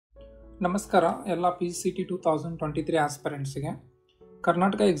ನಮಸ್ಕಾರ ಎಲ್ಲ PGCET 2023 ಆಸ್ಪಿರೆಂಟ್ಸ್ಗೆ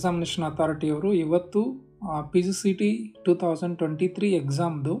Karnataka examination ಅಥಾರಿಟಿಯವರು ಇವತ್ತು PGCET 2023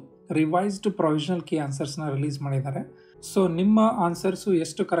 ಎಕ್ಸಾಮ್ದು revised provisional key ಆನ್ಸರ್ಸ್ನ release ಮಾಡಿದ್ದಾರೆ. ಸೊ ನಿಮ್ಮ ಆನ್ಸರ್ಸು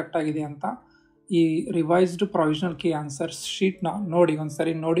ಎಷ್ಟು ಕರೆಕ್ಟ್ ಆಗಿದೆ ಅಂತ ಈ ರಿವೈಸ್ಡ್ ಪ್ರೊವಿಷನಲ್ ಕೀ ಆನ್ಸರ್ಸ್ ಶೀಟ್ನ ನೋಡಿ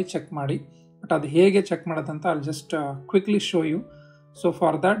ಒಂದ್ಸರಿ ನೋಡಿ ಚೆಕ್ ಮಾಡಿ. ಬಟ್ ಅದು ಹೇಗೆ ಚೆಕ್ ಮಾಡೋದಂತ ಅಲ್ಲಿ just quickly show you. So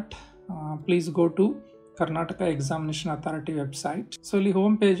for that please go to Karnataka examination authority website. So ಇಲ್ಲಿ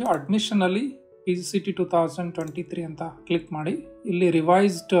ಹೋಮ್ ಪೇಜು ಅಡ್ಮಿಷನಲ್ಲಿ PGCET 2023 ಅಂತ ಕ್ಲಿಕ್ ಮಾಡಿ ಇಲ್ಲಿ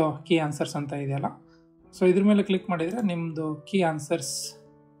ರಿವೈಸ್ಡ್ ಕೀ ಆನ್ಸರ್ಸ್ ಅಂತ ಇದೆಯಲ್ಲ, ಸೊ ಇದ್ರ ಮೇಲೆ ಕ್ಲಿಕ್ ಮಾಡಿದರೆ ನಿಮ್ಮದು key answers.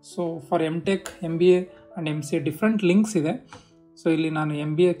 So for M.Tech, MBA and MCA different links ಇದೆ. ಸೊ ಇಲ್ಲಿ ನಾನು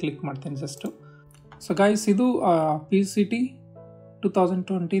MBA ಕ್ಲಿಕ್ ಮಾಡ್ತೀನಿ ಜಸ್ಟು. ಸೊ ಗೈಸ್ ಇದು PGCET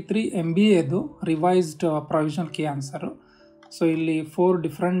 2023 MBAದು revised provisional key answer. So ಇಲ್ಲಿ 4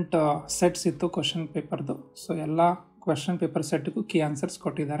 ಡಿಫ್ರೆಂಟ್ ಸೆಟ್ಸ್ ಇತ್ತು ಕ್ವಶನ್ ಪೇಪರ್ದು. ಸೊ ಎಲ್ಲ ಕ್ವಶನ್ ಪೇಪರ್ ಸೆಟ್ಗೂ ಕೀ ಆನ್ಸರ್ಸ್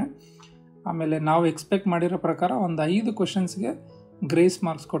ಕೊಟ್ಟಿದ್ದಾರೆ. ಆಮೇಲೆ ನಾವು ಎಕ್ಸ್ಪೆಕ್ಟ್ ಮಾಡಿರೋ ಪ್ರಕಾರ ಒಂದು 5 ಕ್ವಶನ್ಸ್ಗೆ ಗ್ರೇಸ್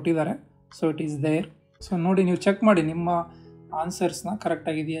ಮಾರ್ಕ್ಸ್ ಕೊಟ್ಟಿದ್ದಾರೆ. So it is there. So ನೋಡಿ, ನೀವು ಚೆಕ್ ಮಾಡಿ ನಿಮ್ಮ ಆನ್ಸರ್ಸ್ನ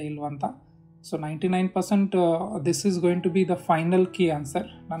ಕರೆಕ್ಟಾಗಿದೆಯಾ ಇಲ್ವ ಅಂತ. So 99% this is going to B the final key answer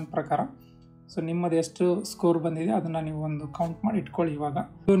ನನ್ನ ಪ್ರಕಾರ. ಸೊ ನಿಮ್ಮದು ಎಷ್ಟು ಸ್ಕೋರ್ ಬಂದಿದೆ ಅದನ್ನು ನೀವು ಒಂದು ಕೌಂಟ್ ಮಾಡಿ ಇಟ್ಕೊಳ್ಳಿ ಇವಾಗ.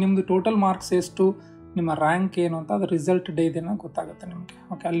 ಸೊ ನಿಮ್ಮದು ಟೋಟಲ್ ಮಾರ್ಕ್ಸ್ ಎಷ್ಟು, ನಿಮ್ಮ ರ್ಯಾಂಕ್ ಏನು ಅಂತ ಅದು ರಿಸಲ್ಟ್ ಡೇ ದಿನ ಗೊತ್ತಾಗುತ್ತೆ ನಿಮಗೆ.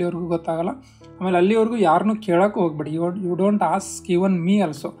 ಓಕೆ, ಅಲ್ಲಿವರೆಗೂ ಗೊತ್ತಾಗಲ್ಲ. ಆಮೇಲೆ ಅಲ್ಲಿವರೆಗೂ ಯಾರನ್ನೂ ಕೇಳೋಕ್ಕೂ ಹೋಗ್ಬೇಡಿ. You don't ask even me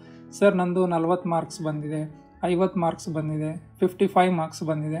also, sir ನಂದು 40 ಮಾರ್ಕ್ಸ್ ಬಂದಿದೆ, 50 ಮಾರ್ಕ್ಸ್ ಬಂದಿದೆ, 55 ಮಾರ್ಕ್ಸ್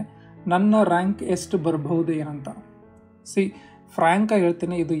ಬಂದಿದೆ, ನನ್ನ ರ್ಯಾಂಕ್ ಎಷ್ಟು ಬರಬಹುದು ಏನಂತ. ಫ್ರ್ಯಾಂಕಾಗಿ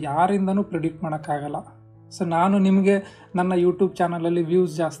ಹೇಳ್ತೀನಿ, ಇದು ಯಾರಿಂದನೂ ಪ್ರಿಡಿಕ್ಟ್ ಮಾಡೋಕ್ಕಾಗಲ್ಲ. ಸೊ ನಾನು ನಿಮಗೆ ನನ್ನ ಯೂಟ್ಯೂಬ್ ಚಾನಲಲ್ಲಿ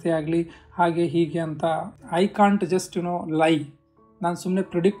ವ್ಯೂಸ್ ಜಾಸ್ತಿ ಆಗಲಿ ಹಾಗೆ ಹೀಗೆ ಅಂತ ಐ ಕಾಂಟ್ ಜಸ್ಟ್ ಲೈ. ನಾನು ಸುಮ್ಮನೆ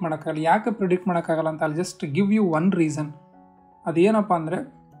ಪ್ರಿಡಿಕ್ಟ್ ಮಾಡೋಕ್ಕಾಗಲ್ಲ. ಯಾಕೆ ಪ್ರಿಡಿಕ್ಟ್ ಮಾಡೋಕ್ಕಾಗಲ್ಲ ಅಂತ ಅಲ್ಲಿ just give you one reason. ಅದೇನಪ್ಪ ಅಂದರೆ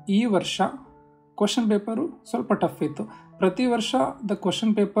ಈ ವರ್ಷ ಕ್ವಶನ್ ಪೇಪರು ಸ್ವಲ್ಪ ಟಫ್ ಇತ್ತು. ಪ್ರತಿ ವರ್ಷ the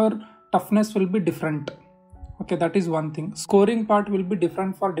question paper toughness will be different. Okay, that is one thing. Scoring part will be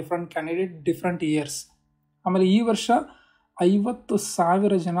different for different candidate, different years. ಆಮೇಲೆ ಈ ವರ್ಷ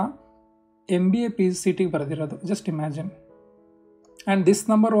 50,000 ಜನ MBA PGCETಗೆ ಬರೆದಿರೋದು. Just imagine. And this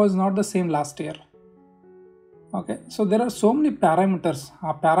number was not the same last year. Okay, so there are so many parameters.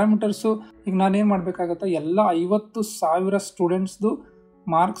 ಆ parameters ಈಗ ನಾನೇನು ಮಾಡಬೇಕಾಗತ್ತೆ, ಎಲ್ಲ 50,000 ಸ್ಟೂಡೆಂಟ್ಸ್ದು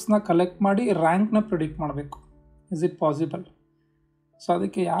ಮಾರ್ಕ್ಸ್ನ collect ಮಾಡಿ ರ್ಯಾಂಕ್ನ ಪ್ರಿಡಿಕ್ಟ್ ಮಾಡಬೇಕು. Is it possible? ಸೊ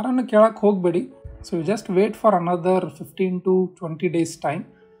ಅದಕ್ಕೆ ಯಾರನ್ನು ಕೇಳಕ್ಕೆ ಹೋಗಬೇಡಿ. So you just wait for another 15 to 20 days time.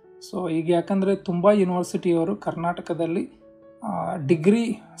 So ಈಗ ಯಾಕಂದರೆ ತುಂಬ ಯೂನಿವರ್ಸಿಟಿಯವರು ಕರ್ನಾಟಕದಲ್ಲಿ ಡಿಗ್ರಿ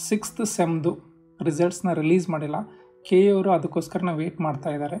 6th ಸೆಮ್ದು ರಿಸಲ್ಟ್ಸ್ನ ರಿಲೀಸ್ ಮಾಡಿಲ್ಲ. KA ಅವರು ಅದಕ್ಕೋಸ್ಕರನ ವೇಟ್ ಮಾಡ್ತಾ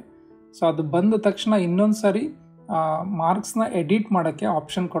ಇದ್ದಾರೆ. ಸೊ ಅದು ಬಂದ ತಕ್ಷಣ ಇನ್ನೊಂದು ಸಾರಿ ಮಾರ್ಕ್ಸ್ನ ಎಡಿಟ್ ಮಾಡೋಕ್ಕೆ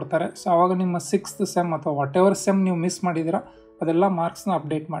ಆಪ್ಷನ್ ಕೊಡ್ತಾರೆ. ಸೊ ಆವಾಗ ನಿಮ್ಮ 6th ಸೆಮ್ ಅಥವಾ ವಾಟ್ ಎವರ್ ಸೆಮ್ ನೀವು ಮಿಸ್ ಮಾಡಿದ್ದೀರಾ ಅದೆಲ್ಲ ಮಾರ್ಕ್ಸ್ನ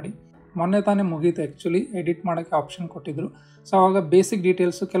ಅಪ್ಡೇಟ್ ಮಾಡಿ. ಮೊನ್ನೆ ತಾನೇ ಮುಗೀತು ಆ್ಯಕ್ಚುಲಿ, ಎಡಿಟ್ ಮಾಡೋಕ್ಕೆ ಆಪ್ಷನ್ ಕೊಟ್ಟಿದ್ದರು. ಸೊ ಆವಾಗ ಬೇಸಿಕ್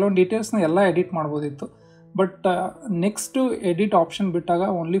ಡೀಟೇಲ್ಸು ಕೆಲವೊಂದು ಡೀಟೇಲ್ಸ್ನ ಎಲ್ಲ ಎಡಿಟ್ ಮಾಡ್ಬೋದಿತ್ತು. ಬಟ್ ನೆಕ್ಸ್ಟು ಎಡಿಟ್ ಆಪ್ಷನ್ ಬಿಟ್ಟಾಗ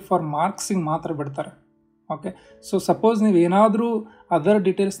ಓನ್ಲಿ ಫಾರ್ ಮಾರ್ಕ್ಸಿಗೆ ಮಾತ್ರ ಬಿಡ್ತಾರೆ. ಓಕೆ, ಸೊ ಸಪೋಸ್ ನೀವು ಏನಾದರೂ ಅದರ್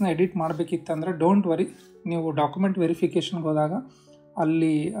ಡೀಟೇಲ್ಸ್ನ ಎಡಿಟ್ ಮಾಡಬೇಕಿತ್ತಂದರೆ ಡೋಂಟ್ ವರಿ, ನೀವು ಡಾಕ್ಯುಮೆಂಟ್ ವೆರಿಫಿಕೇಷನ್ಗೆ ಹೋದಾಗ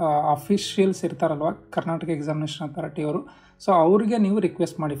ಅಲ್ಲಿ ಅಫಿಷಿಯಲ್ಸ್ ಇರ್ತಾರಲ್ವ ಕರ್ನಾಟಕ ಎಕ್ಸಾಮಿನೇಷನ್ ಅಥಾರಿಟಿಯವರು, ಸೊ ಅವ್ರಿಗೆ ನೀವು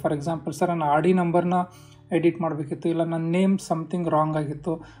ರಿಕ್ವೆಸ್ಟ್ ಮಾಡಿ. ಫಾರ್ ಎಕ್ಸಾಂಪಲ್, ಸರ್ ನನ್ನ RD ನಂಬರ್ನ ಎಡಿಟ್ ಮಾಡಬೇಕಿತ್ತು, ಇಲ್ಲ ನನ್ನ ನೇಮ್ ಸಮಥಿಂಗ್ ರಾಂಗ್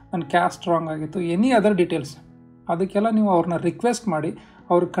ಆಗಿತ್ತು, ನನ್ನ ಕ್ಯಾಸ್ಟ್ ರಾಂಗ್ ಆಗಿತ್ತು, ಎನಿ ಅದರ್ ಡೀಟೇಲ್ಸ್, ಅದಕ್ಕೆಲ್ಲ ನೀವು ಅವ್ರನ್ನ ರಿಕ್ವೆಸ್ಟ್ ಮಾಡಿ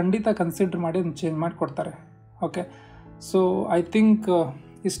ಅವರು ಖಂಡಿತ ಕನ್ಸಿಡರ್ ಮಾಡಿ ಅದನ್ನು ಚೇಂಜ್ ಮಾಡಿ ಕೊಡ್ತಾರೆ. ಓಕೆ, ಸೊ ಐ ಥಿಂಕ್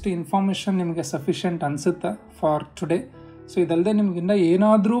ಇಷ್ಟು ಇನ್ಫಾರ್ಮೇಷನ್ ನಿಮಗೆ ಸಫಿಷಿಯೆಂಟ್ ಅನಿಸುತ್ತೆ ಫಾರ್ ಟುಡೇ. ಸೊ ಇದಲ್ಲದೆ ನಿಮಗಿನ್ನ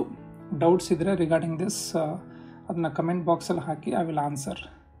ಏನಾದರೂ ಡೌಟ್ಸ್ ಇದ್ದರೆ ರಿಗಾರ್ಡಿಂಗ್ ದಿಸ್ ಅದನ್ನ ಕಮೆಂಟ್ ಬಾಕ್ಸಲ್ಲಿ ಹಾಕಿ, I will answer.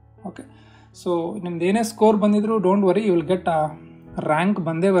 Okay, so ನಿಮ್ದು ಏನೇ ಸ್ಕೋರ್ ಬಂದಿದ್ರು don't worry, you will get rank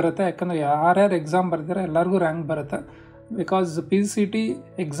ಬಂದೇ ಬರುತ್ತೆ. ಯಾಕಂದರೆ ಯಾರ್ಯಾರು ಎಕ್ಸಾಮ್ ಬರ್ದಿದ್ದಾರೆ ಎಲ್ಲರಿಗೂ ರ್ಯಾಂಕ್ ಬರುತ್ತೆ. ಬಿಕಾಸ್ PGCET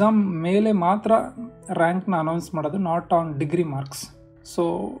ಎಕ್ಸಾಮ್ ಮೇಲೆ ಮಾತ್ರ ರ್ಯಾಂಕ್ನ ಅನೌನ್ಸ್ ಮಾಡೋದು, not on degree marks. So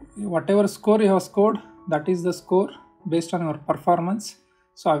what ever score you have scored, that is the score based on your performance.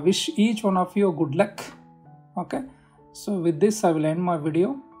 So I wish each one of you good luck. Okay, so with this I will end my video,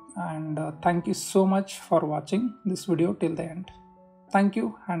 and thank you so much for watching this video till the end. Thank you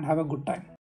and have a good time.